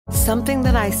Something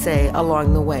that I say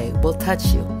along the way will touch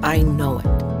you. I know it.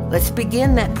 Let's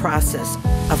begin that process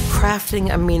of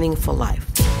crafting a meaningful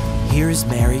life. Here's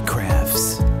Mary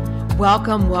Crafts.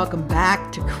 Welcome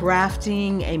back to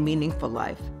Crafting a Meaningful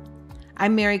Life.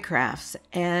 I'm Mary Crafts,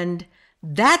 and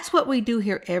that's what we do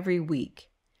here every week,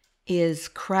 is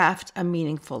craft a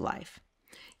meaningful life.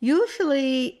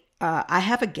 Usually, I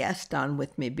have a guest on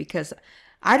with me because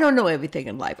I don't know everything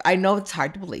in life. I know it's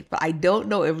hard to believe, but I don't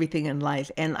know everything in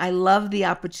life. And I love the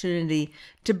opportunity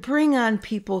to bring on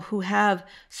people who have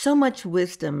so much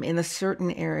wisdom in a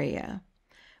certain area.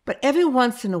 But every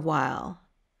once in a while,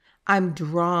 I'm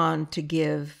drawn to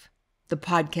give the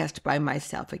podcast by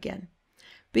myself again,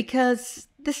 because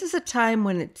this is a time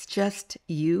when it's just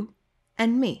you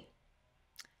and me.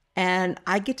 And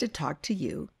I get to talk to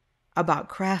you about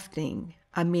crafting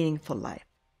a meaningful life.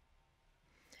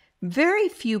 Very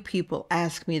few people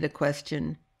ask me the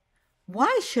question,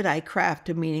 why should I craft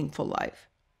a meaningful life?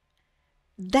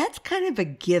 That's kind of a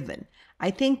given. I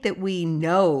think that we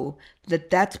know that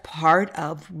that's part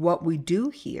of what we do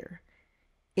here,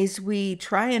 is we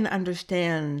try and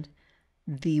understand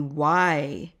the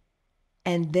why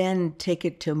and then take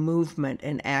it to movement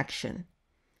and action.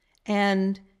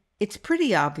 And it's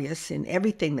pretty obvious in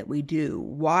everything that we do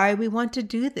why we want to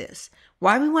do this,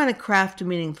 why we want to craft a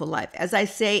meaningful life. As I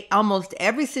say almost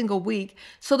every single week,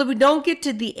 so that we don't get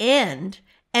to the end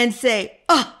and say,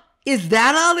 oh, is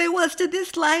that all there was to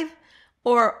this life?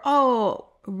 Or,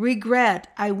 oh, regret,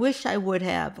 I wish I would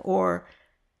have. Or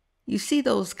you see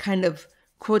those kind of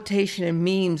quotation and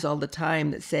memes all the time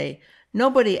that say,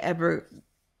 nobody ever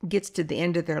gets to the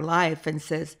end of their life and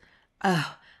says,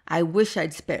 oh, I wish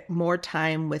I'd spent more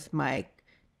time with my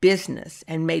business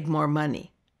and made more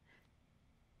money.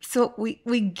 So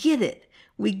we get it.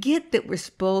 We get that we're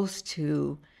supposed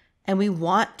to, and we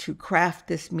want to craft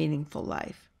this meaningful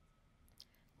life.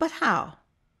 But how?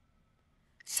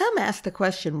 Some ask the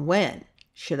question, when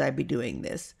should I be doing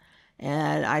this?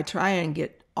 And I try and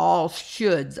get all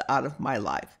shoulds out of my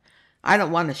life. I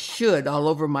don't want to should all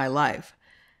over my life.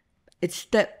 It's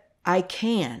that I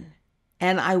can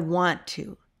and I want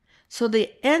to. So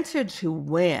the answer to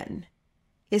when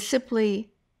is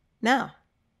simply now.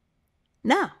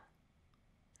 Now.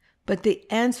 But the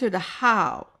answer to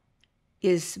how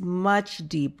is much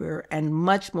deeper and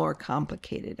much more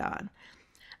complicated on.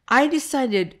 I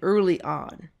decided early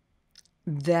on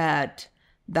that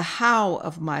the how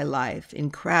of my life in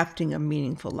crafting a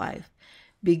meaningful life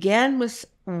began with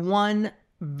one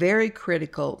very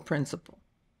critical principle,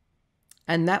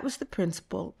 and that was the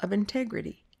principle of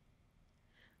integrity.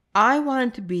 I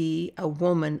wanted to be a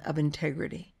woman of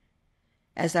integrity.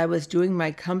 As I was doing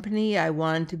my company, I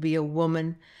wanted to be a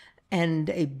woman and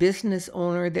a business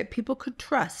owner that people could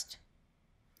trust.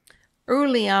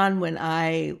 Early on, when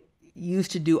I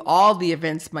used to do all the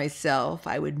events myself,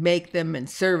 I would make them and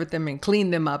serve them and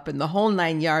clean them up and the whole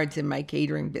 9 yards in my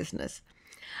catering business.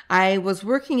 I was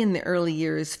working in the early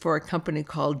years for a company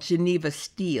called Geneva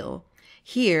Steel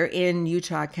here in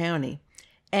Utah County.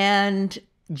 And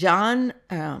Joe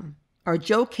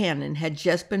Cannon had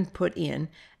just been put in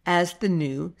as the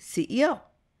new CEO.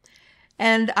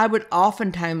 And I would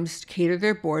oftentimes cater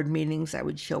their board meetings. I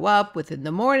would show up within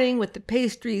the morning with the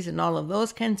pastries and all of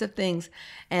those kinds of things,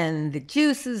 and the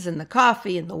juices and the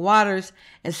coffee and the waters,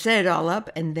 and set it all up.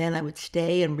 And then I would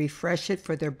stay and refresh it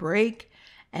for their break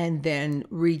and then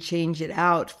rechange it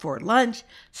out for lunch.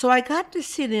 So I got to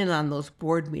sit in on those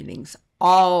board meetings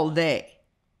all day.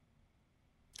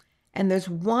 And there's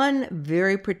one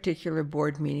very particular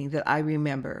board meeting that I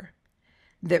remember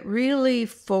that really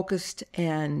focused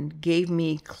and gave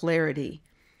me clarity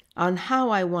on how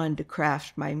I wanted to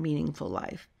craft my meaningful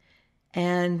life.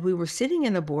 And we were sitting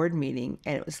in a board meeting,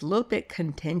 and it was a little bit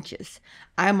contentious.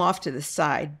 I'm off to the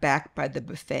side, back by the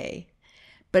buffet.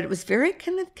 But it was very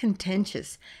kind of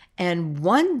contentious. And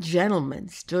one gentleman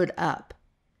stood up,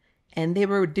 and they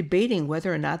were debating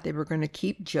whether or not they were going to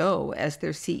keep Joe as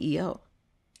their CEO.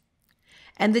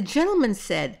 And the gentleman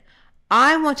said,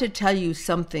 I want to tell you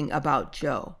something about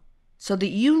Joe so that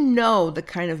you know the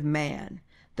kind of man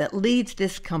that leads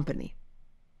this company.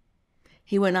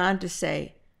 He went on to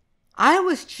say, I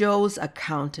was Joe's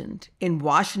accountant in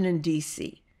Washington,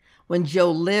 D.C. when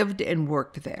Joe lived and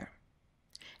worked there.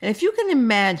 And if you can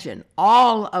imagine,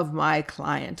 all of my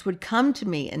clients would come to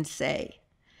me and say,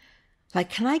 like,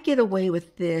 can I get away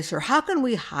with this? Or how can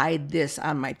we hide this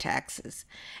on my taxes?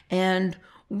 And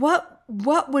what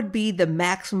would be the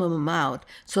maximum amount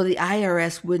so the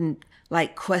IRS wouldn't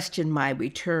question my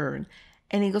return?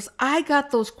 And he goes, I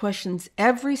got those questions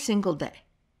every single day.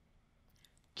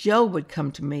 Joe would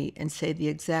come to me and say the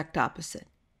exact opposite.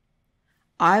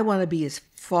 I want to be as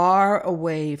far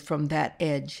away from that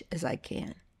edge as I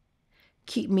can.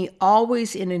 Keep me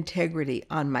always in integrity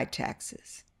on my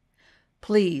taxes.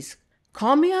 Please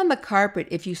call me on the carpet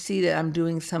if you see that I'm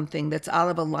doing something that's out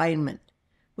of alignment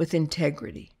with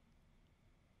integrity.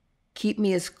 Keep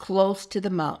me as close to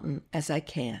the mountain as I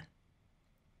can.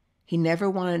 He never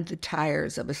wanted the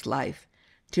tires of his life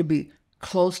to be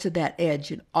close to that edge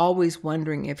and always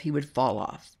wondering if he would fall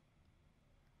off.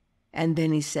 And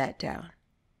then he sat down.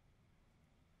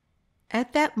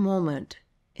 At that moment,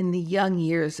 in the young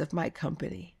years of my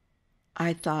company,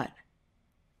 I thought,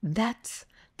 that's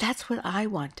what I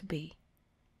want to be.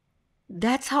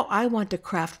 That's how I want to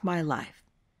craft my life,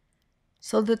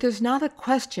 so that there's not a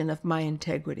question of my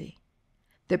integrity,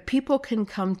 that people can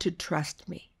come to trust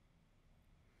me.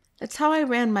 That's how I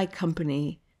ran my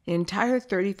company the entire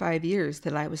 35 years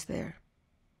that I was there.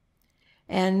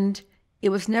 And it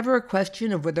was never a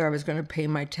question of whether I was going to pay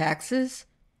my taxes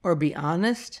or be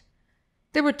honest.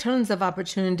 There were tons of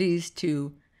opportunities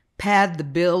to pad the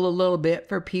bill a little bit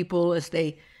for people as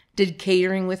they did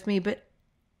catering with me, but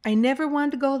I never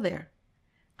wanted to go there.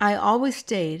 I always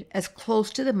stayed as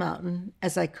close to the mountain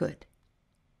as I could.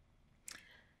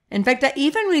 In fact, I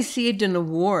even received an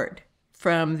award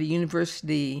from the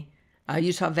university,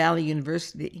 Utah Valley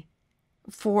University,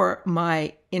 for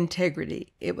my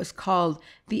integrity. It was called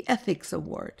the Ethics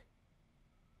Award.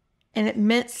 And it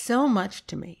meant so much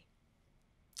to me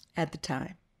at the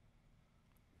time.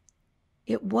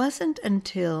 It wasn't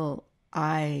until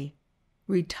I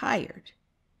retired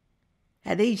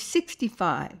at age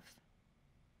 65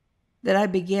 that I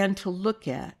began to look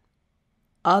at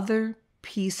other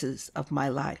pieces of my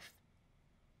life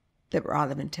that were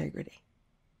out of integrity.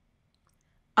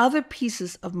 Other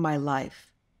pieces of my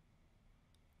life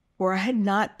where I had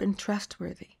not been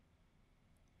trustworthy.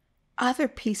 Other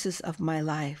pieces of my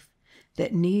life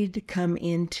that needed to come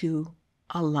into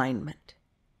alignment.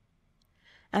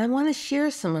 And I want to share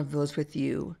some of those with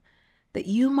you, that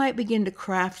you might begin to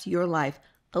craft your life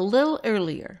a little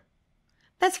earlier.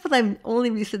 That's what only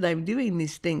reason I'm doing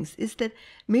these things, is that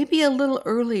maybe a little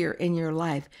earlier in your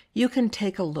life, you can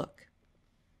take a look.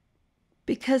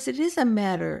 Because it is a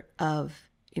matter of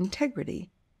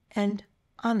integrity and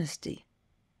honesty,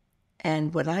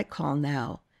 and what I call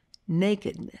now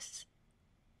nakedness.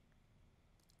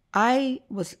 I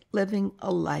was living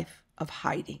a life of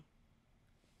hiding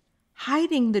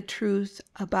the truth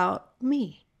about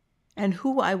me and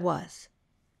who I was.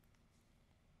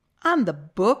 On the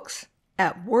books,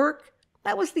 at work,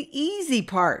 that was the easy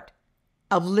part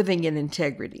of living in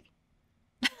integrity.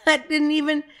 That didn't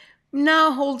even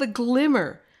now hold a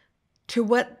glimmer to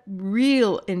what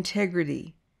real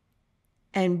integrity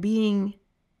and being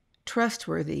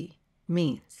trustworthy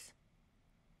means.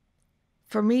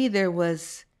 For me, there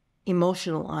was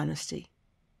emotional honesty.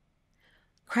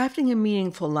 Crafting a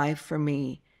meaningful life for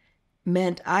me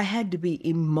meant I had to be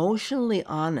emotionally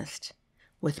honest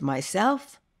with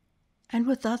myself and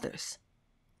with others.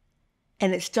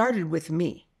 And it started with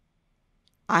me.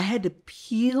 I had to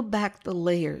peel back the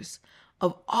layers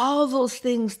of all those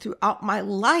things throughout my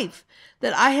life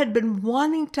that I had been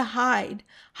wanting to hide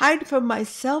from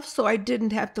myself so I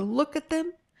didn't have to look at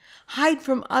them, hide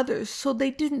from others so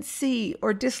they didn't see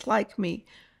or dislike me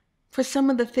for some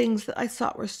of the things that I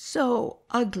thought were so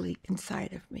ugly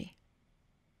inside of me.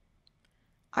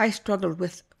 I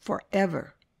struggled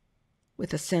forever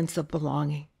with a sense of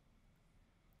belonging.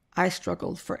 I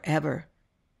struggled forever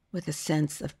with a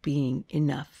sense of being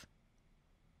enough.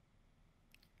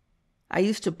 I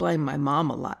used to blame my mom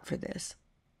a lot for this.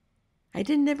 I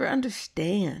didn't ever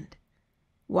understand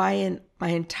why in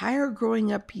my entire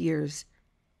growing up years,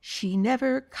 she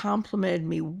never complimented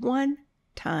me one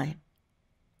time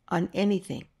on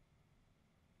anything.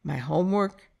 My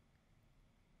homework,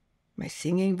 my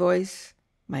singing voice,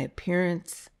 my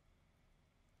appearance,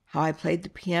 how I played the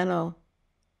piano,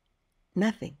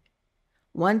 nothing.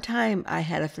 One time I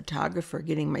had a photographer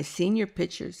getting my senior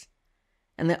pictures,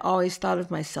 and I always thought of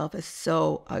myself as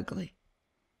so ugly.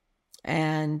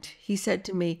 And he said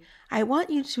to me, I want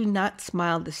you to not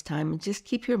smile this time and just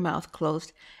keep your mouth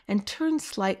closed and turn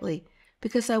slightly,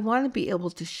 because I want to be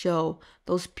able to show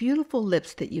those beautiful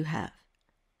lips that you have.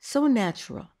 So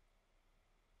natural.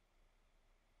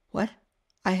 What?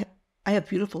 I have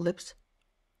beautiful lips?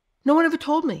 No one ever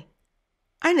told me.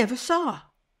 I never saw.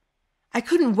 I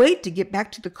couldn't wait to get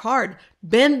back to the car,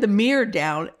 bend the mirror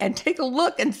down and take a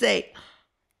look and say,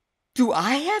 do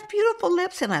I have beautiful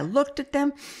lips? And I looked at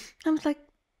them. I was like,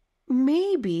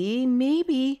 maybe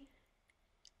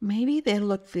they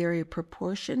look very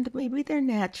proportioned. Maybe they're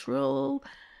natural.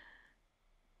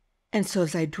 And so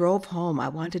as I drove home, I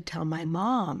wanted to tell my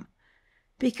mom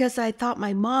because I thought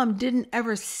my mom didn't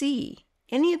ever see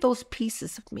any of those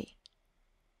pieces of me.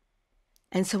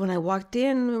 And so when I walked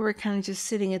in, we were kind of just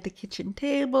sitting at the kitchen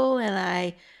table, and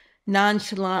I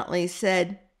nonchalantly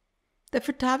said, "The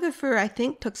photographer, I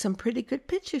think, took some pretty good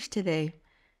pictures today.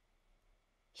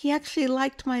 He actually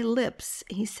liked my lips.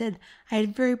 He said I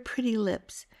had very pretty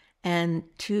lips, and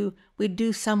we'd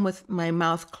do some with my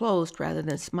mouth closed rather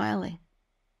than smiling."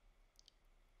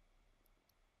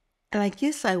 And I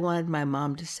guess I wanted my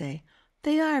mom to say,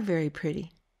 "They are very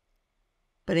pretty."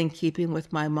 But in keeping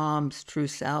with my mom's true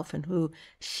self and who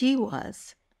she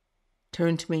was,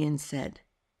 turned to me and said,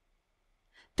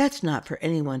 "That's not for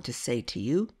anyone to say to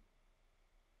you.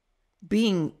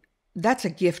 That's a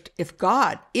gift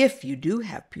if you do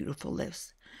have beautiful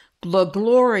lips. The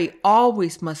glory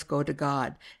always must go to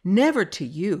God, never to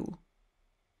you."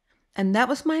 And that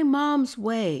was my mom's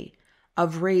way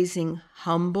of raising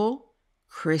humble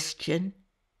Christian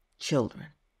children,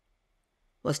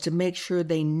 was to make sure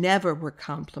they never were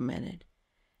complimented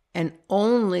and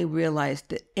only realized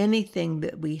that anything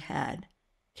that we had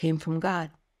came from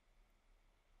God.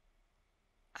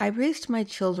 I raised my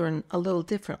children a little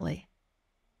differently,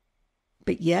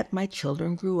 but yet my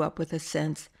children grew up with a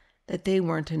sense that they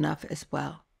weren't enough as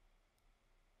well.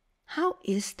 How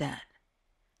is that?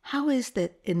 How is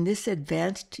that in this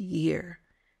advanced year,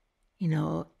 in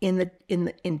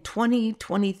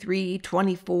 2023,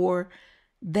 24,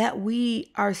 that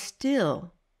we are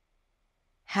still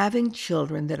having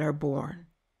children that are born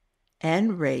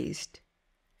and raised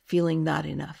feeling not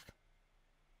enough?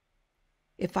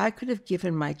 If I could have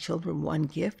given my children one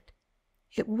gift,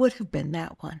 it would have been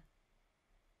that one.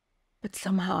 But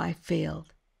somehow I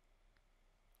failed.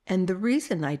 And the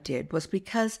reason I did was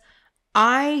because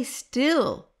I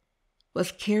still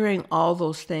was carrying all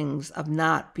those things of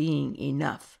not being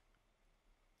enough.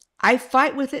 I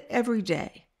fight with it every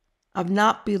day, of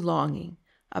not belonging,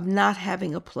 of not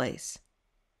having a place.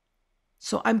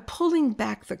 So I'm pulling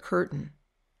back the curtain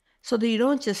so that you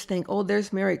don't just think, "Oh,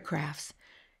 there's Mary Crafts.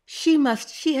 She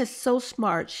is so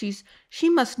smart. She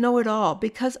must know it all,"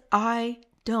 because I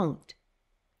don't.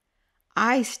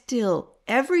 I still,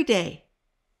 every day,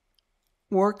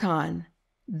 work on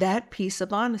that piece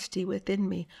of honesty within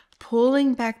me,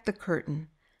 pulling back the curtain,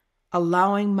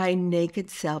 allowing my naked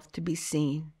self to be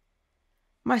seen.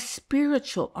 My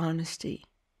spiritual honesty,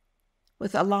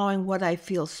 with allowing what I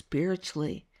feel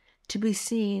spiritually to be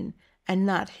seen and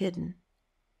not hidden.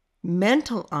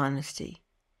 Mental honesty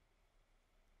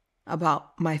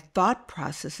about my thought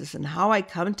processes and how I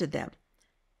come to them.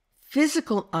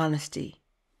 Physical honesty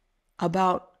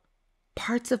about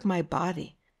parts of my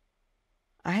body.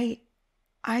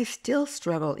 I still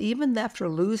struggle, even after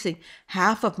losing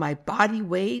half of my body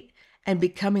weight and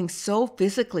becoming so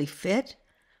physically fit.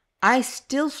 I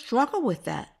still struggle with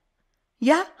that.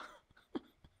 Yeah.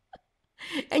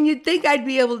 And you'd think I'd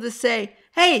be able to say,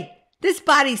 "Hey, this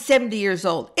body's 70 years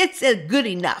old. It's good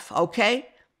enough,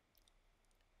 okay?"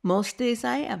 Most days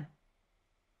I am.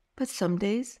 But some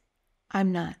days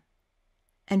I'm not.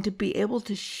 And to be able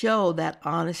to show that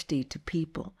honesty to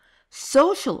people.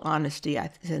 Social honesty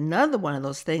is another one of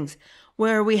those things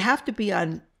where we have to be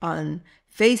on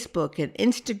Facebook and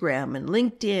Instagram and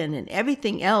LinkedIn and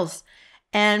everything else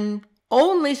and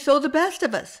only show the best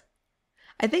of us.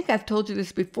 I think I've told you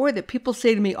this before, that people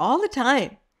say to me all the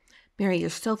time, "Mary, you're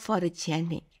so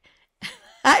photogenic."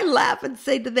 I laugh and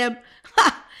say to them,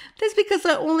 "That's because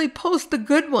I only post the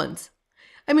good ones.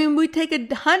 I mean, we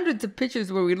take hundreds of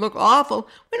pictures where we look awful.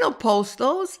 We don't post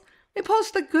those. We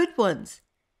post the good ones."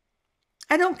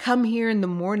 I don't come here in the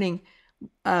morning,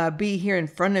 be here in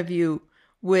front of you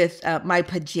with my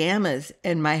pajamas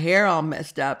and my hair all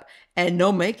messed up and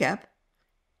no makeup.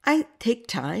 I take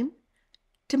time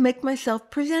to make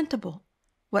myself presentable,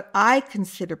 what I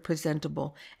consider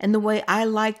presentable and the way I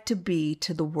like to be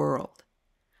to the world.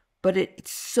 But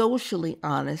it's socially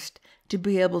honest to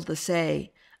be able to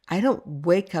say, I don't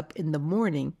wake up in the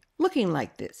morning looking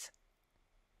like this.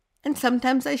 And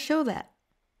sometimes I show that.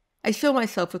 I show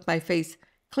myself with my face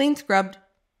clean scrubbed,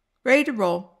 ready to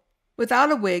roll,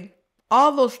 without a wig,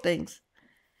 all those things.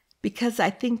 Because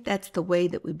I think that's the way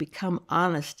that we become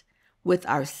honest with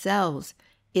ourselves,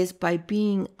 is by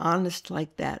being honest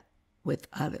like that with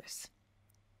others.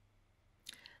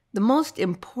 The most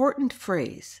important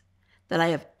phrase that I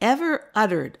have ever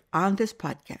uttered on this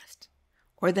podcast,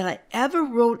 or that I ever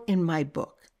wrote in my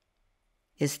book,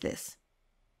 is this: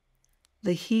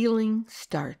 the healing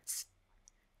starts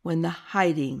when the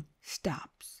hiding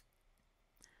stops.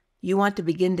 You want to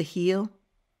begin to heal?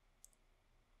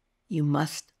 You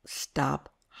must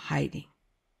stop hiding.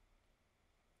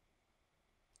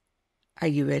 Are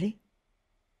you ready?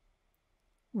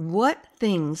 What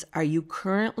things are you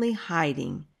currently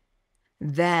hiding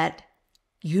that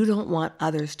you don't want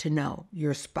others to know?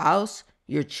 Your spouse,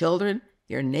 your children,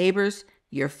 your neighbors,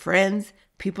 your friends,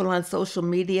 people on social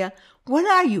media. What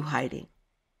are you hiding?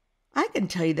 I can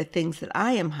tell you the things that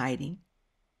I am hiding.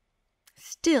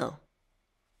 Still,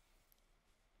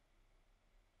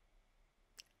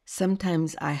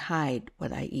 sometimes I hide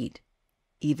what I eat,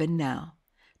 even now,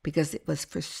 because it was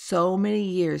for so many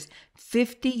years,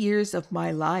 50 years of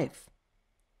my life,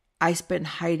 I spent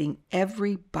hiding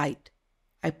every bite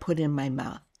I put in my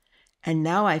mouth. And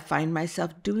now I find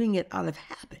myself doing it out of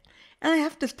habit. And I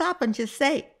have to stop and just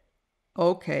say,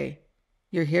 okay,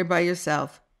 you're here by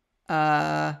yourself.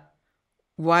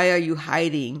 Why are you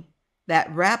hiding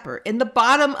that wrapper in the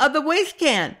bottom of the waste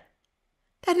can?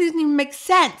 That doesn't even make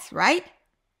sense, right?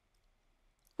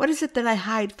 What is it that I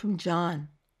hide from John,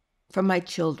 from my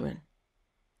children?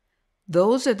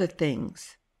 Those are the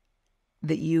things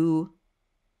that you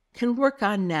can work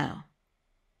on now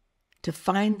to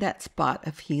find that spot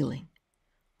of healing.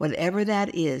 Whatever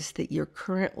that is that you're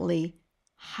currently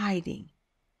hiding,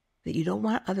 that you don't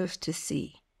want others to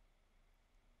see.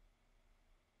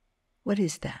 What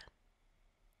is that?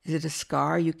 Is it a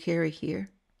scar you carry here?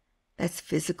 That's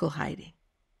physical hiding.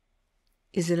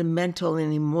 Is it a mental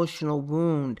and emotional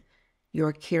wound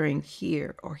you're carrying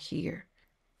here or here?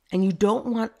 And you don't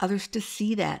want others to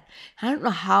see that. I don't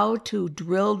know how to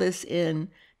drill this in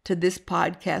to this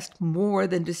podcast more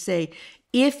than to say,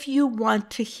 if you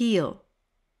want to heal,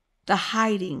 the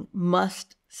hiding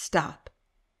must stop.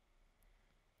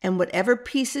 And whatever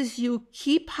pieces you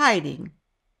keep hiding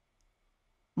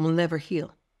will never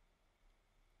heal.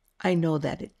 I know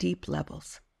that at deep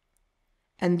levels.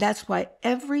 And that's why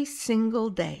every single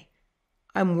day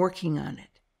I'm working on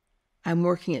it. I'm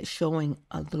working at showing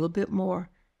a little bit more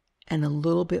and a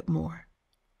little bit more.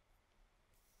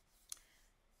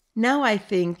 Now I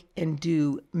think and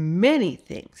do many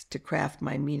things to craft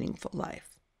my meaningful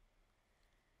life.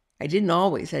 I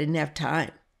didn't have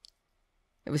time.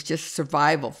 It was just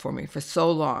survival for me for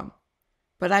so long.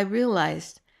 But I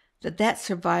realized that that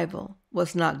survival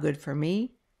was not good for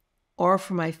me or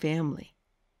for my family.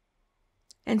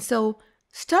 And so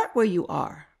start where you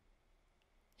are.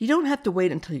 You don't have to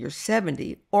wait until you're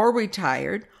 70 or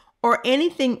retired or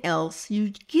anything else.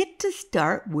 You get to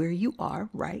start where you are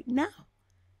right now.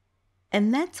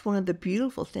 And that's one of the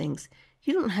beautiful things.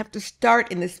 You don't have to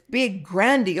start in this big,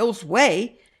 grandiose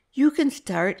way. You can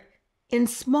start in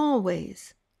small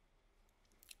ways.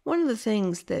 One of the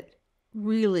things that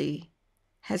really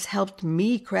has helped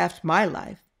me craft my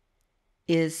life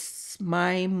is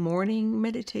my morning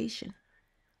meditation.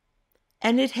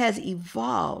 And it has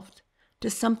evolved to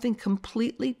something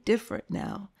completely different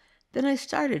now than I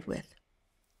started with.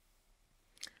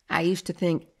 I used to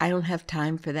think, I don't have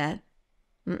time for that.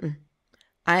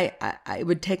 I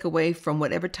would take away from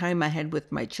whatever time I had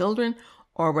with my children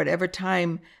or whatever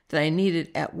time that I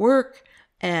needed at work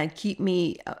and keep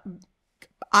me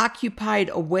occupied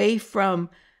away from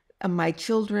my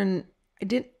children.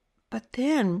 But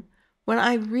then when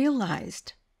I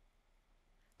realized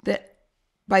that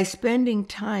by spending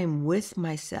time with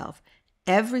myself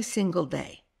every single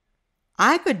day,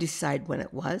 I could decide when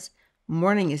it was.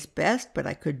 Morning is best, but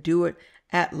I could do it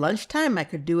at lunchtime. I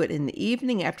could do it in the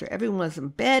evening after everyone was in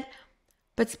bed.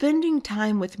 But spending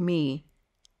time with me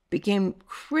became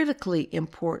critically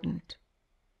important.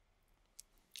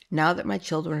 Now that my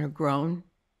children are grown,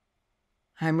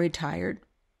 I'm retired,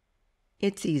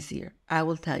 it's easier. I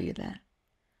will tell you that.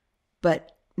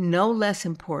 But no less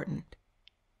important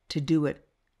to do it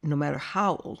no matter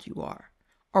how old you are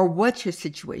or what your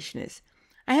situation is.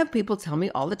 I have people tell me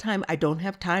all the time, I don't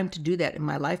have time to do that in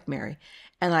my life, Mary.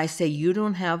 And I say, you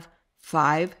don't have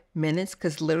 5 minutes?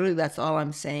 Because literally that's all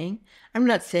I'm saying. I'm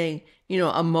not saying,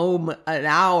 a moment, an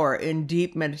hour in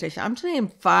deep meditation. I'm saying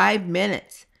 5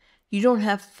 minutes. You don't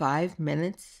have 5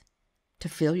 minutes to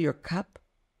fill your cup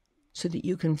so that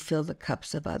you can fill the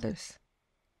cups of others.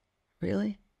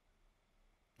 Really?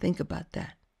 Think about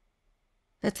that.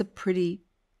 That's a pretty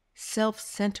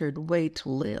self-centered way to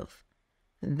live,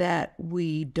 that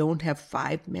we don't have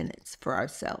 5 minutes for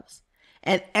ourselves.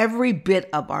 And every bit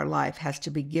of our life has to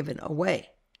be given away.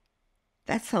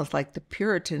 That sounds like the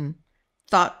Puritan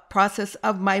thought process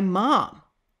of my mom.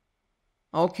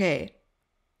 Okay,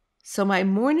 so my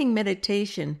morning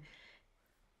meditation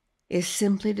is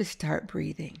simply to start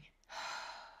breathing.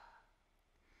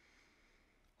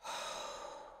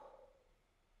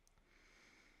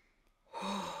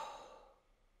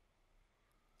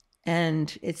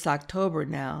 And it's October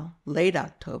now, late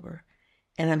October,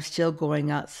 and I'm still going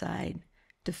outside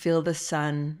to feel the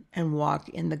sun and walk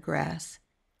in the grass.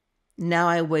 Now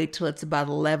I wait till it's about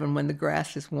 11 when the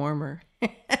grass is warmer.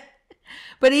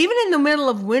 But even in the middle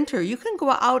of winter, you can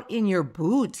go out in your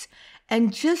boots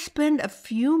and just spend a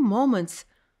few moments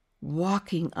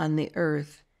walking on the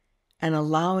earth and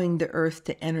allowing the earth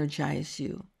to energize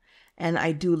you. And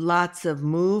I do lots of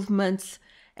movements,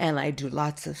 and I do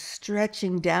lots of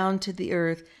stretching down to the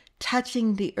earth,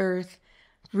 touching the earth,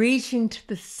 reaching to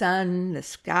the sun, the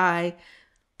sky,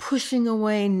 pushing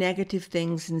away negative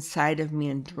things inside of me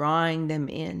and drawing them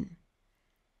in.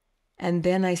 And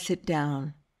then I sit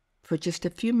down for just a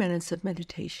few minutes of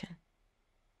meditation.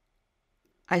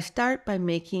 I start by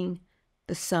making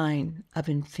the sign of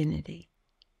infinity.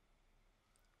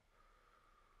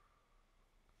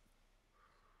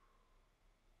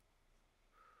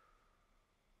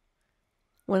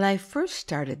 When I first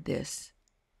started this,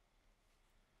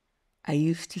 I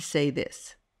used to say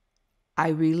this: I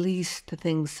release the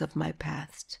things of my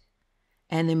past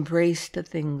and embrace the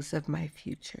things of my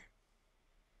future.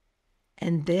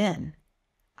 And then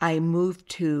I moved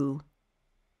to,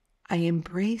 I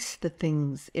embrace the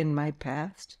things in my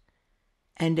past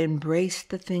and embrace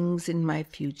the things in my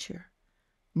future,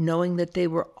 knowing that they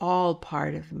were all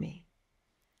part of me.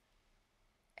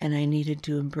 And I needed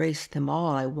to embrace them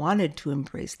all. I wanted to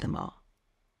embrace them all.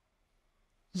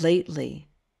 Lately,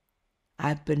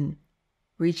 I've been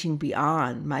reaching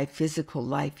beyond my physical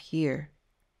life here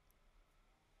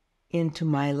into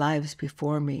my lives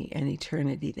before me and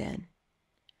eternity then,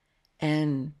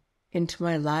 and into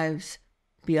my lives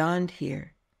beyond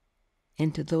here,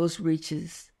 into those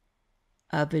reaches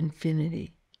of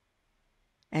infinity.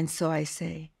 And so I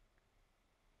say,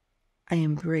 I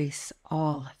embrace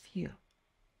all of you,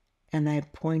 and I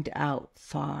point out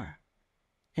far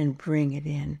and bring it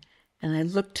in, and I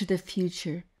look to the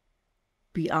future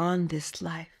beyond this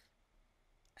life.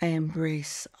 I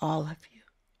embrace all of you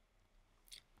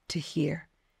to here.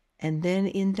 And then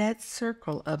in that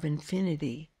circle of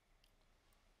infinity,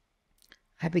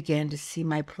 I began to see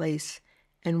my place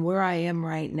and where I am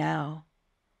right now,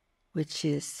 which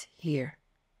is here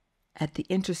at the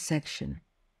intersection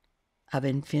of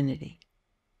infinity,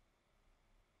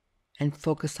 and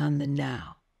focus on the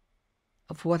now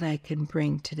of what I can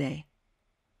bring today.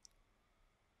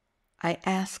 I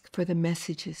ask for the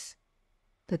messages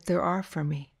that there are for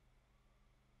me,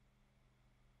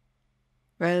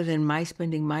 rather than my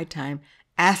spending my time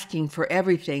asking for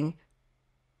everything.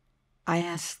 I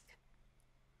ask,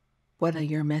 what are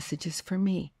your messages for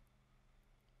me?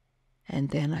 And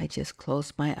then I just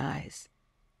close my eyes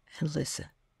and listen.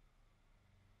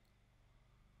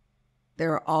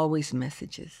 There are always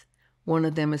messages. One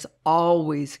of them is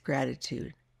always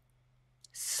gratitude.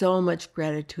 So much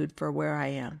gratitude for where I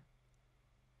am.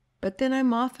 But then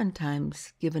I'm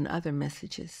oftentimes given other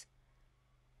messages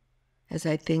as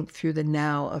I think through the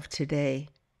now of today.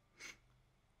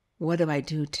 What do I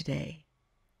do today?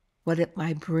 What am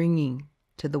I bringing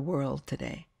to the world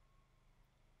today?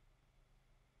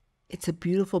 It's a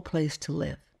beautiful place to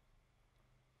live,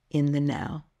 in the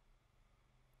now.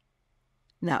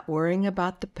 Not worrying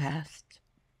about the past,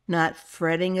 not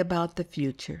fretting about the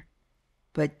future,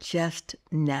 but just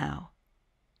now.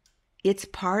 It's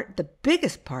the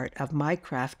biggest part of my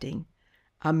crafting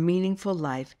a meaningful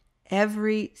life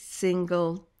every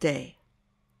single day.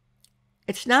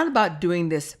 It's not about doing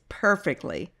this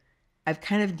perfectly. I've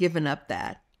kind of given up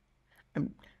that.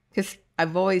 Because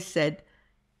I've always said,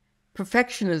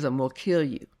 perfectionism will kill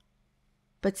you,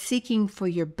 but seeking for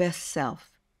your best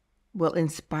self will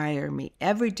inspire me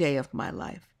every day of my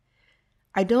life.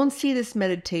 I don't see this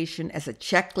meditation as a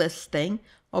checklist thing.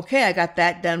 Okay, I got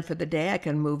that done for the day. I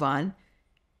can move on.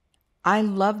 I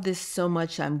love this so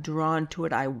much. I'm drawn to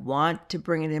it. I want to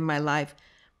bring it in my life.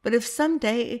 But if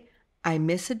someday I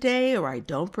miss a day, or I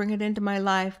don't bring it into my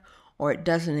life, or it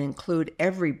doesn't include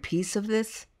every piece of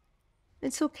this,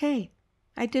 it's okay.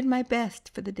 I did my best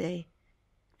for the day.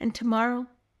 And tomorrow,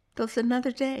 there's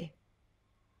another day.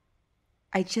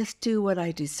 I just do what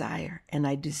I desire, and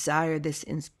I desire this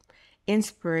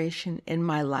inspiration in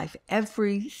my life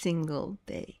every single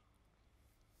day.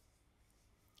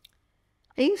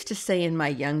 I used to say in my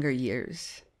younger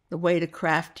years, the way to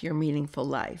craft your meaningful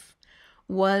life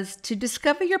was to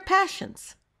discover your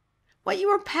passions, what you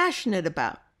were passionate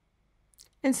about.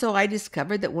 And so I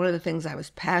discovered that one of the things I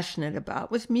was passionate about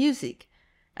was music,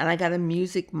 and I got a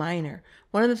music minor.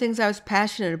 One of the things I was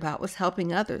passionate about was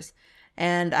helping others,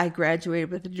 and I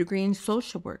graduated with a degree in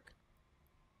social work.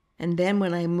 And then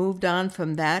when I moved on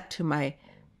from that to my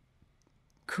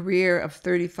career of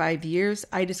 35 years,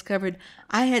 I discovered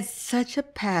I had such a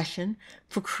passion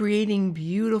for creating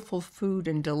beautiful food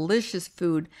and delicious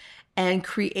food, and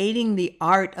creating the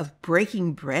art of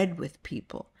breaking bread with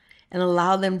people and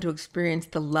allow them to experience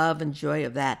the love and joy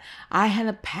of that. I had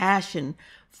a passion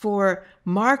for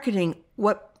marketing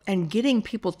and getting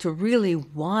people to really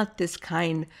want this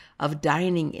kind of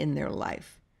dining in their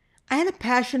life. I had a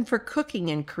passion for cooking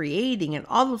and creating and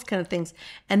all those kind of things.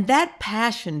 And that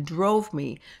passion drove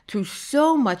me through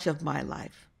so much of my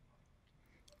life.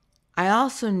 I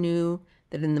also knew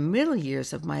that in the middle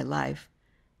years of my life,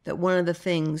 that one of the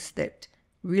things that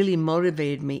really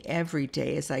motivated me every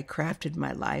day as I crafted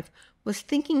my life was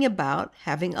thinking about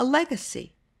having a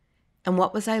legacy. And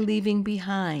what was I leaving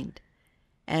behind?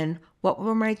 And what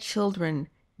were my children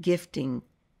gifting?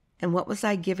 And what was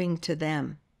I giving to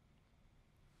them?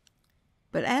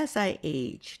 But as I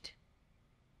aged,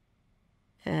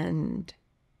 and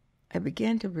I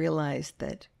began to realize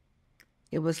that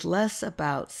it was less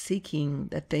about seeking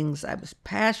the things I was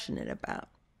passionate about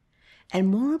and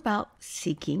more about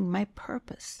seeking my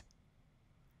purpose,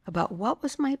 about what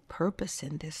was my purpose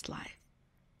in this life,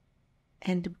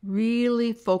 and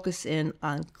really focus in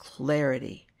on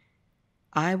clarity.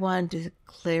 I wanted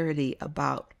clarity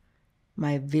about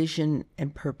my vision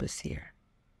and purpose here.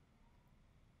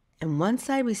 And once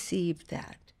I received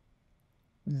that,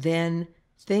 then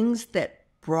things that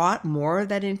brought more of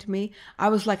that into me, I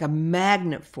was like a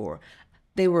magnet for.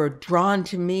 They were drawn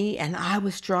to me and I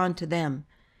was drawn to them.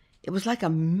 It was like a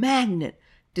magnet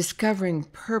discovering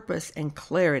purpose and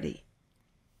clarity.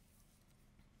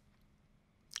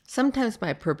 Sometimes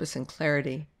my purpose and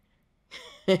clarity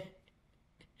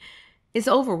is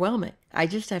overwhelming. I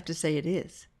just have to say it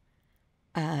is.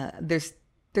 There's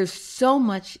so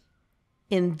much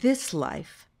in this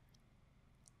life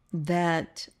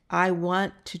that I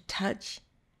want to touch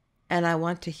and I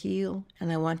want to heal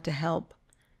and I want to help.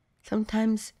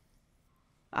 Sometimes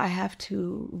I have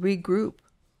to regroup.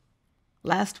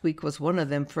 Last week was one of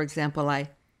them. For example,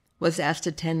 I was asked to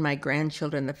attend my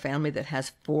grandchildren, the family that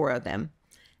has 4 of them,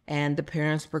 and the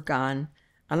parents were gone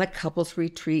on a couples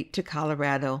retreat to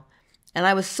Colorado. And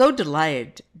I was so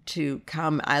delighted to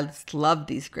come. I just love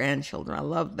these grandchildren. I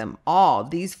love them all.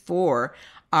 These 4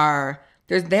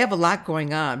 they have a lot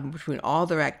going on between all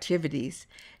their activities.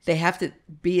 They have to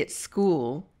be at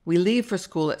school. We leave for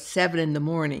school at 7 in the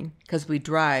morning because we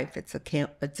drive. It's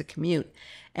a commute.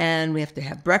 And we have to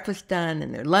have breakfast done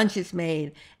and their lunch is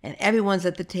made and everyone's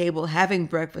at the table having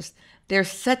breakfast. They're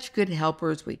such good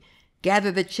helpers. We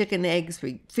gather the chicken eggs,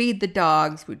 we feed the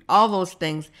dogs, all those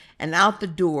things, and out the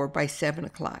door by 7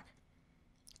 o'clock.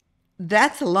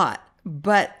 That's a lot,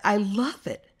 but I love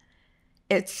it.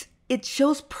 It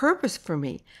shows purpose for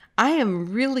me. I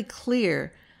am really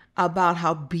clear about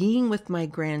how being with my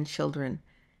grandchildren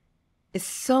is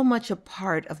so much a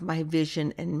part of my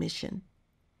vision and mission.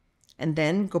 And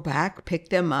then go back, pick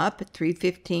them up at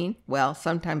 3:15, well,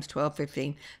 sometimes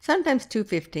 12:15, sometimes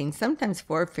 2:15, sometimes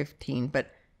 4:15,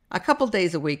 but a couple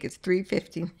days a week it's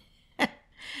 3:15.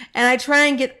 And I try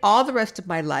and get all the rest of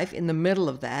my life in the middle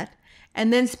of that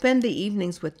and then spend the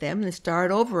evenings with them and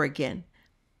start over again.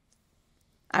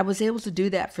 I was able to do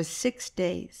that for 6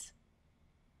 days.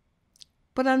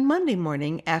 But on Monday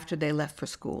morning, after they left for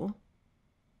school,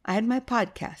 I had my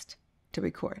podcast to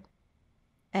record.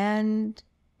 And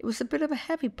it was a bit of a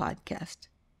heavy podcast.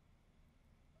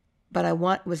 But it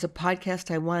was a podcast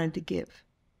I wanted to give.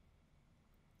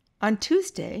 On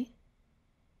Tuesday,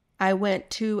 I went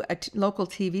to a local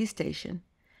TV station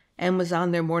and was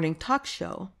on their morning talk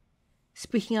show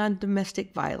speaking on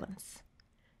domestic violence,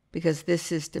 because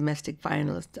this is Domestic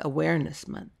Violence Awareness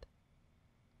Month.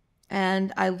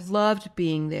 And I loved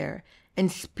being there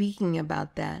and speaking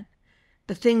about that.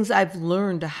 The things I've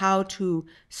learned, how to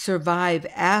survive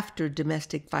after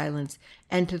domestic violence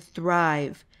and to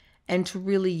thrive and to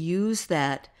really use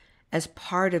that as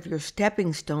part of your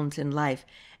stepping stones in life.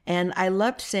 And I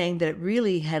loved saying that it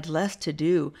really had less to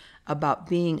do about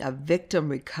being a victim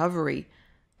recovery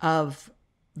of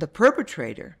the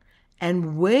perpetrator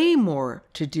and way more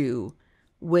to do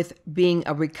with being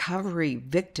a recovery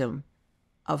victim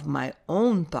of my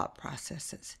own thought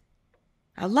processes.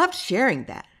 I loved sharing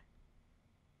that.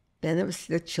 Then it was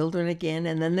the children again,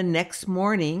 and then the next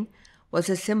morning was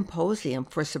a symposium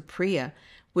for Supriya,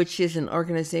 which is an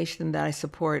organization that I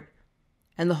support.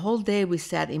 And the whole day we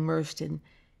sat immersed in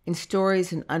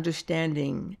stories and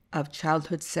understanding of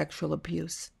childhood sexual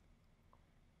abuse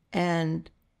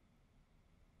and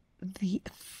the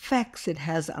effects it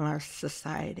has on our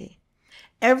society.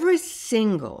 Every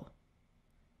single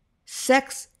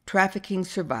sex trafficking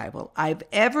survivor I've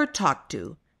ever talked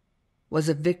to was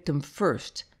a victim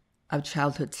first of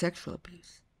childhood sexual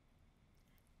abuse.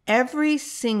 Every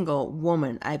single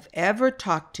woman I've ever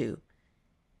talked to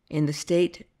in the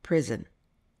state prison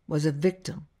was a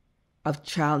victim of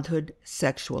childhood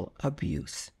sexual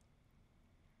abuse.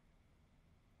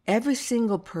 Every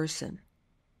single person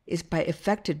is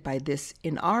affected by this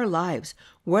in our lives,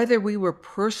 whether we were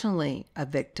personally a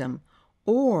victim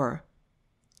or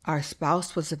our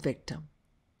spouse was a victim,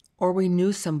 or we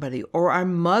knew somebody, or our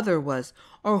mother was,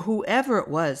 or whoever it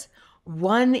was.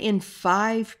 1 in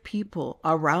 5 people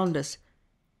around us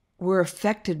were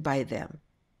affected by them.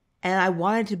 And I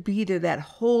wanted to be there that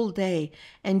whole day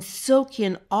and soak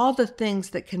in all the things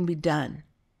that can be done.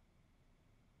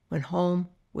 Went home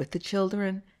with the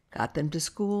children, got them to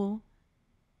school.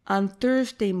 On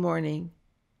Thursday morning,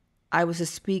 I was a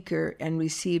speaker and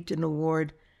received an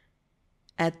award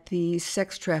at the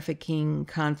sex trafficking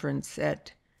conference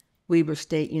at Weber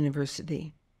State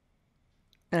University.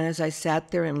 And as I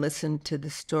sat there and listened to the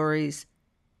stories,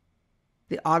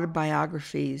 the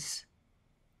autobiographies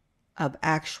of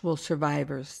actual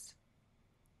survivors,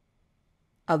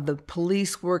 of the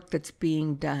police work that's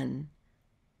being done,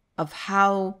 of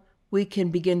how we can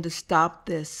begin to stop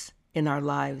this in our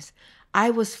lives, I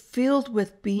was filled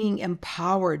with being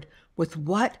empowered with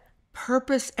what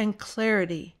purpose and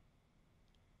clarity.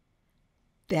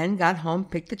 Then got home,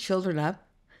 picked the children up.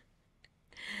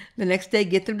 The next day,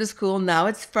 get them to school. Now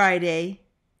it's Friday.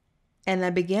 And I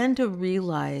began to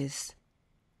realize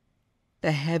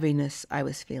the heaviness I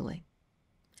was feeling.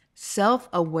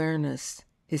 Self-awareness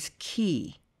is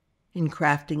key in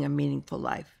crafting a meaningful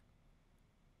life.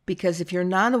 Because if you're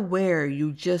not aware,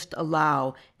 you just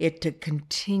allow it to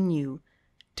continue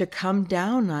to come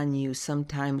down on you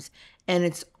sometimes, and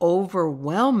it's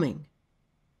overwhelming.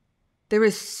 There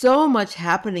is so much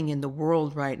happening in the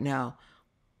world right now.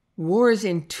 Wars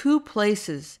in 2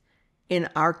 places in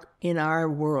our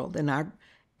world,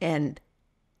 and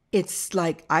it's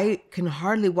like I can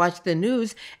hardly watch the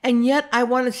news, and yet I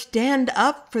want to stand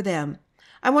up for them.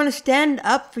 I want to stand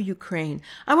up for Ukraine.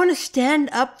 I want to stand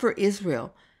up for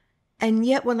Israel. And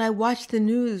yet when I watch the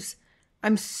news,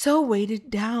 I'm so weighted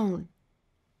down.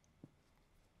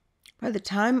 By the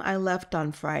time I left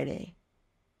on Friday,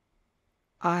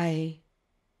 I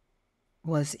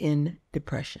was in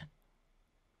depression.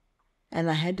 And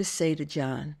I had to say to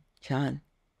John,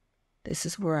 this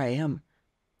is where I am.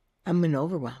 I'm in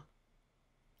overwhelm.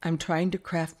 I'm trying to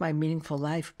craft my meaningful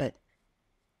life, but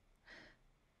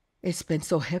it's been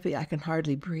so heavy I can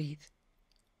hardly breathe.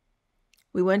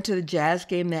 We went to the Jazz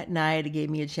game that night. It gave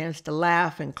me a chance to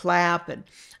laugh and clap, and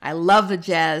I love the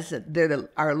Jazz. They're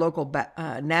our local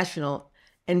national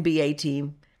NBA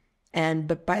team.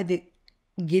 But by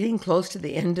getting close to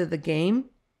the end of the game,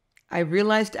 I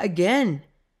realized again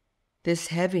this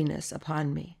heaviness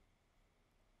upon me.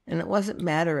 And it wasn't a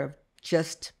matter of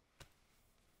just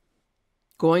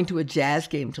going to a Jazz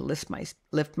game to lift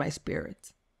my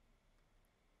spirits.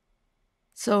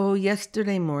 So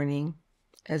yesterday morning,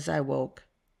 as I woke,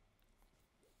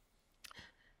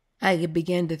 I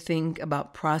began to think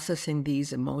about processing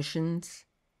these emotions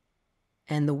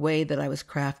and the way that I was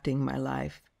crafting my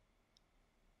life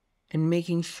and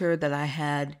making sure that I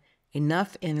had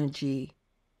enough energy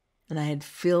and I had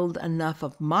filled enough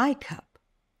of my cup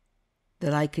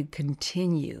that I could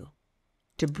continue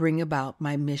to bring about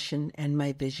my mission and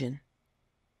my vision.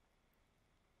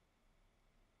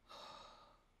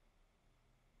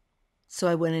 So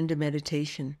I went into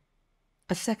meditation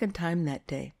a second time that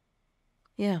day.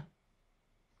 Yeah.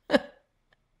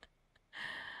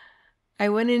 I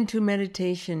went into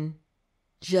meditation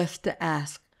just to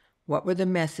ask, what were the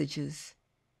messages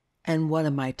and what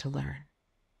am I to learn?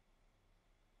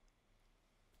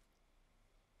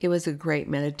 It was a great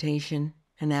meditation,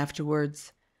 and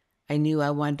afterwards, I knew I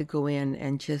wanted to go in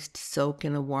and just soak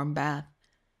in a warm bath.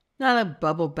 Not a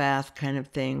bubble bath kind of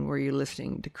thing where you're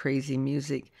listening to crazy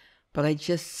music, but I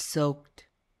just soaked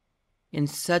in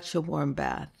such a warm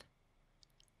bath.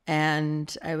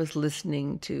 And I was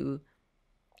listening to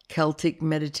Celtic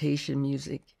meditation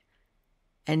music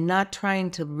and not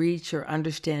trying to reach or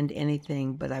understand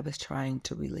anything, but I was trying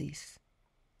to release.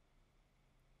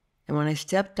 And when I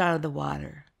stepped out of the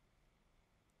water,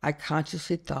 I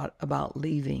consciously thought about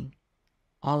leaving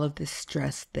all of this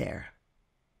stress there,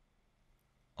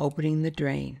 opening the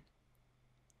drain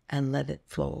and let it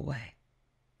flow away,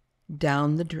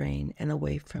 down the drain and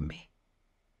away from me.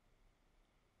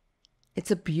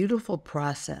 It's a beautiful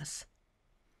process.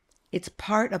 It's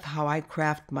part of how I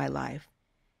craft my life,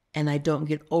 and I don't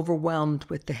get overwhelmed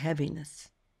with the heaviness.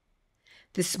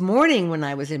 This morning when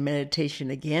I was in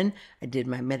meditation again, I did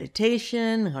my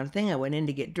meditation, the whole thing. I went in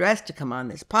to get dressed to come on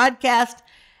this podcast,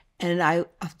 and a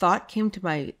thought came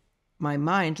to my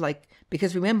mind, like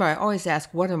Because remember, I always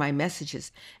ask, what are my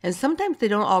messages? And sometimes they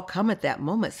don't all come at that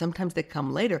moment. Sometimes they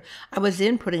come later. I was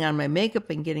in putting on my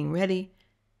makeup and getting ready,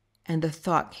 and the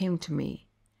thought came to me,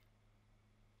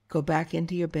 go back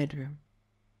into your bedroom.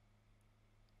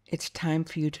 It's time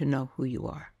for you to know who you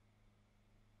are.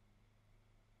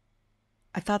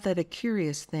 I thought that a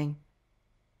curious thing.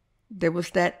 There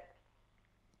was that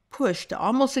push to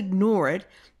almost ignore it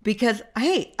because,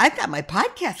 hey, I've got my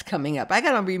podcast coming up. I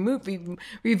got to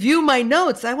review my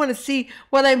notes. I want to see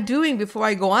what I'm doing before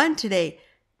I go on today.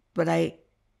 But I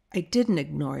didn't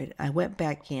ignore it. I went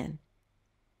back in.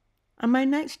 On my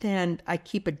nightstand, I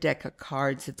keep a deck of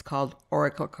cards. It's called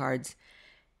Oracle cards.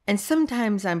 And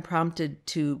sometimes I'm prompted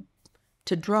to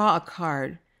draw a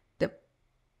card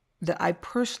that I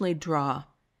personally draw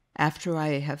after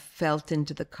I have felt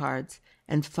into the cards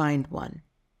and find one.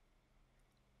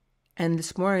 And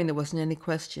this morning there wasn't any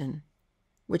question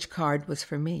which card was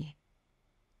for me.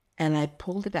 And I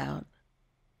pulled it out.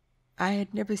 I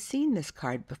had never seen this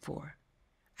card before.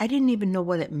 I didn't even know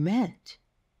what it meant.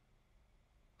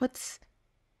 What's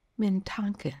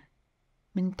Mintonkin?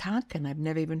 Mintonkin, I've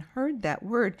never even heard that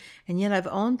word, and yet I've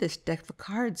owned this deck of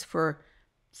cards for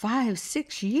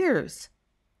 5-6 years.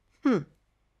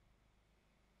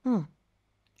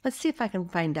 Let's see if I can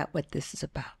find out what this is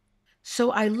about.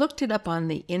 So I looked it up on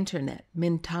the internet,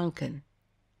 Mintonkin,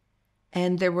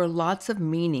 and there were lots of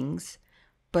meanings,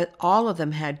 but all of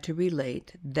them had to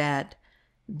relate that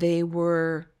they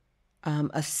were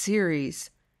a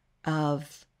series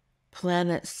of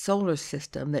planets, solar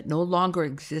system that no longer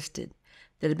existed,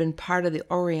 that had been part of the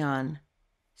Orion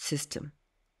system.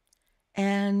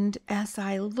 And as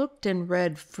I looked and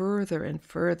read further and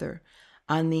further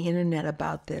on the internet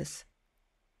about this,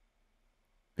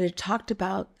 they talked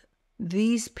about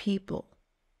these people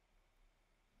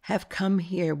have come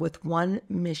here with one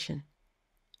mission,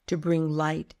 to bring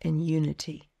light and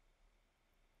unity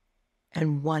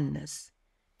and oneness.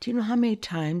 Do you know how many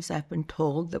times I've been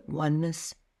told that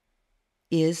oneness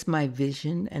is my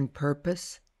vision and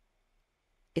purpose?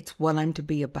 It's what I'm to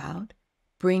be about.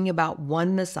 Bring about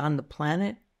oneness on the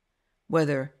planet,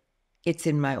 whether it's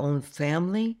in my own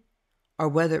family or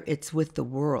whether it's with the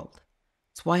world.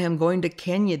 That's why I'm going to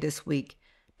Kenya this week,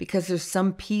 because there's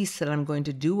some piece that I'm going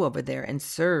to do over there and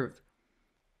serve.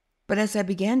 But as I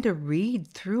began to read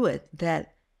through it,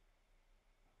 that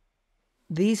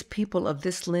these people of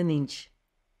this lineage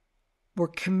were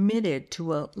committed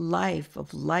to a life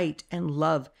of light and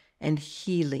love and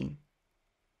healing.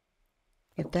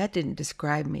 If that didn't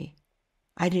describe me,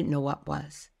 I didn't know what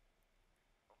was.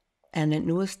 And it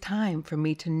was time for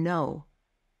me to know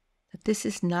that this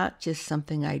is not just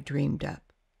something I dreamed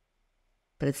up,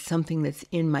 but it's something that's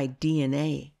in my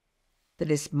DNA,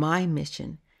 that is my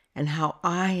mission and how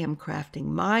I am crafting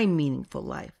my meaningful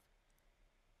life.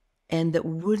 And that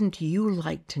wouldn't you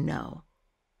like to know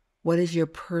what is your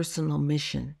personal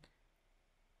mission,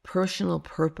 personal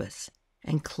purpose,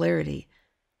 and clarity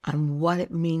on what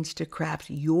it means to craft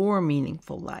your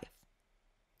meaningful life?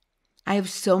 I have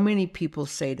so many people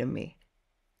say to me,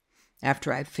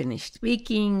 after I've finished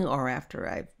speaking or after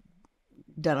I've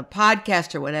done a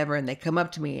podcast or whatever, and they come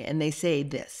up to me and they say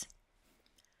this: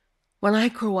 when I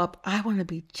grow up, I want to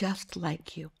be just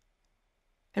like you.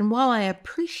 And while I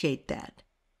appreciate that,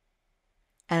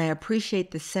 and I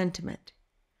appreciate the sentiment,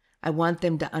 I want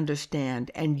them to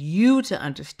understand, and you to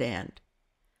understand,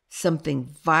 something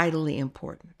vitally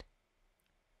important.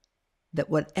 That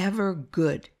whatever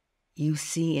good you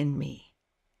see in me,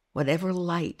 whatever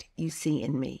light you see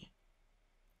in me,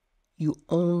 you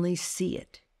only see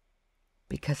it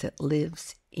because it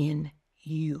lives in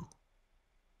you.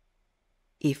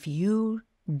 If you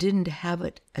didn't have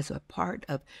it as a part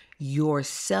of your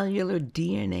cellular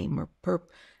DNA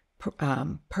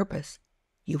purpose,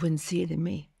 you wouldn't see it in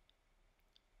me.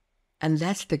 And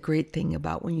that's the great thing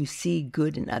about when you see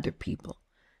good in other people.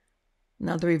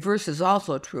 Now, the reverse is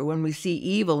also true. When we see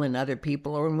evil in other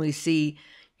people, or when we see,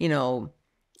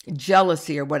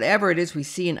 jealousy or whatever it is we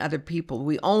see in other people,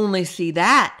 we only see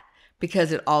that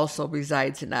because it also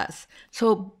resides in us.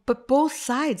 So, but both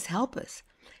sides help us.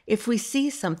 If we see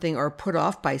something or are put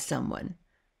off by someone,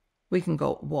 we can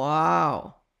go,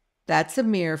 wow, that's a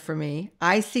mirror for me.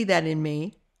 I see that in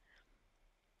me.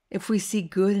 If we see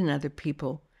good in other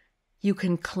people, you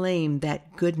can claim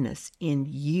that goodness in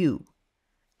you.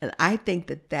 And I think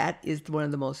that that is one of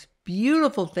the most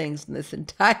beautiful things in this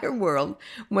entire world,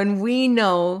 when we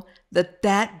know that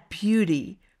that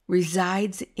beauty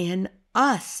resides in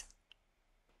us.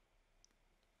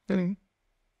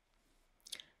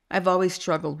 I've always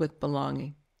struggled with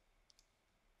belonging.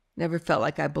 Never felt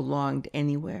like I belonged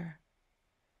anywhere.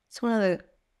 It's one of the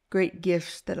great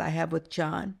gifts that I have with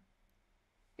John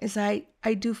is I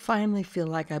do finally feel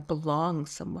like I belong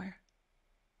somewhere.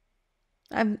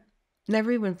 I've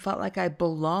never even felt like I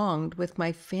belonged with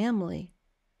my family.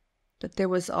 That there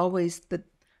was always that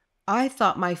I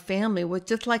thought my family was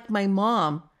just like my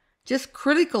mom, just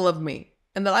critical of me,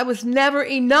 and that I was never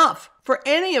enough for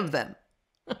any of them.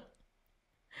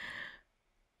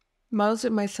 Those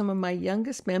are some of my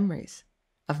youngest memories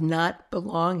of not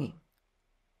belonging.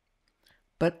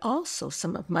 But also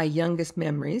some of my youngest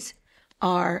memories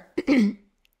are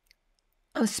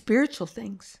of spiritual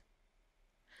things.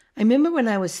 I remember when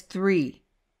I was 3,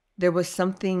 there was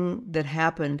something that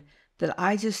happened that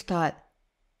I just thought,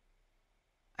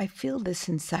 I feel this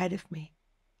inside of me.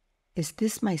 Is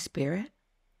this my spirit?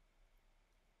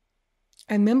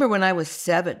 I remember when I was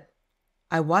 7,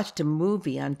 I watched a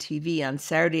movie on TV on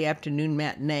Saturday afternoon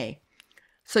matinee.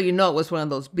 So you know it was one of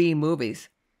those B movies.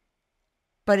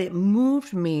 But it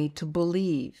moved me to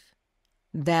believe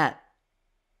that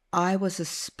I was a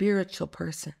spiritual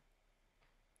person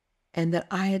and that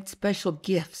I had special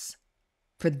gifts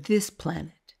for this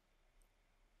planet.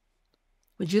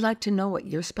 Would you like to know what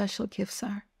your special gifts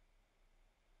are?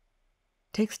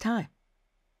 It takes time.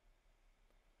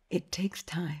 It takes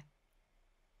time.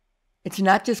 It's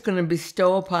not just going to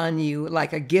bestow upon you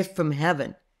like a gift from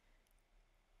heaven.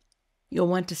 You'll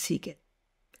want to seek it.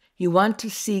 You want to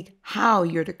seek how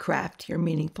you're to craft your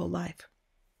meaningful life.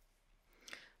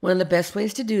 One of the best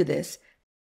ways to do this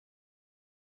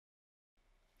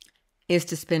is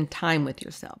to spend time with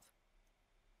yourself.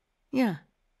 Yeah.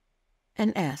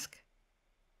 And ask.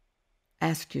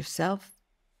 Ask yourself.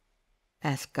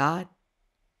 Ask God.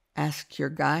 Ask your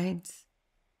guides.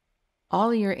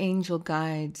 All your angel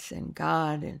guides and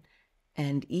God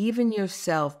and even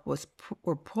yourself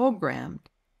were programmed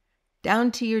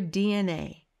down to your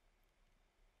DNA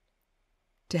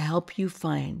to help you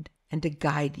find and to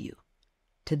guide you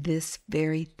to this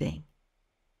very thing,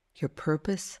 your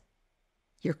purpose,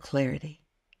 your clarity,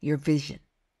 your vision,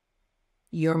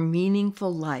 your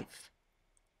meaningful life.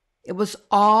 It has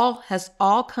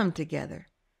all come together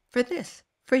for this,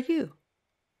 for you.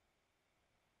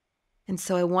 And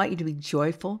so I want you to be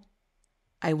joyful.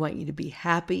 I want you to be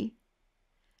happy.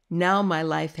 Now my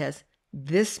life has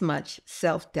this much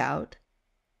self-doubt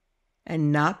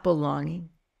and not belonging,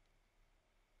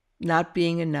 not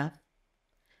being enough.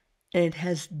 And it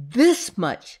has this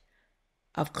much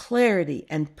of clarity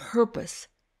and purpose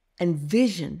and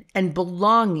vision and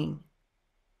belonging,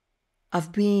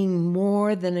 of being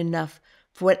more than enough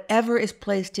for whatever is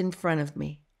placed in front of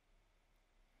me.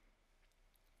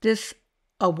 This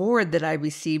award that I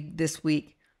received this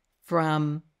week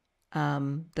from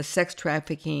the sex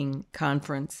trafficking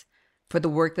conference for the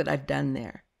work that I've done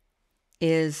there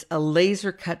is a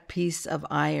laser cut piece of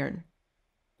iron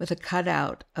with a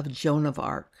cutout of Joan of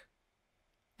Arc.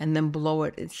 And then below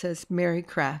it, it says, Mary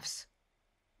Crafts,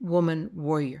 Woman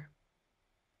Warrior.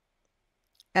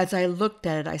 As I looked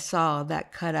at it, I saw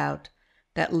that cutout,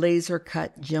 that laser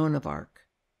cut Joan of Arc.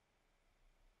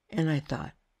 And I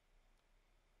thought,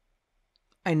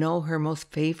 I know her most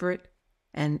favorite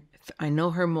and I know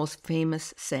her most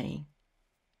famous saying,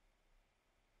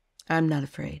 I'm not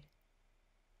afraid.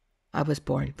 I was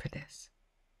born for this.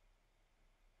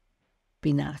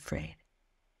 Be not afraid.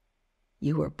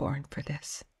 You were born for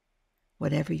this.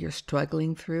 Whatever you're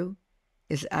struggling through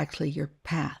is actually your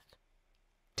path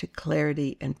to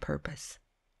clarity and purpose.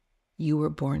 You were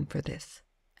born for this,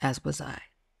 as was I.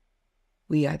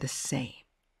 We are the same.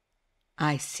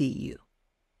 I see you.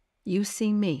 You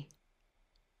see me.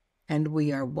 And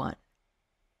we are one.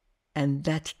 And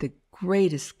that's the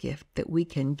greatest gift that we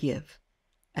can give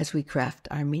as we craft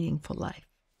our meaningful life.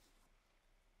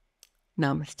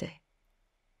 Namaste.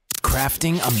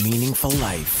 Crafting a Meaningful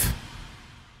Life.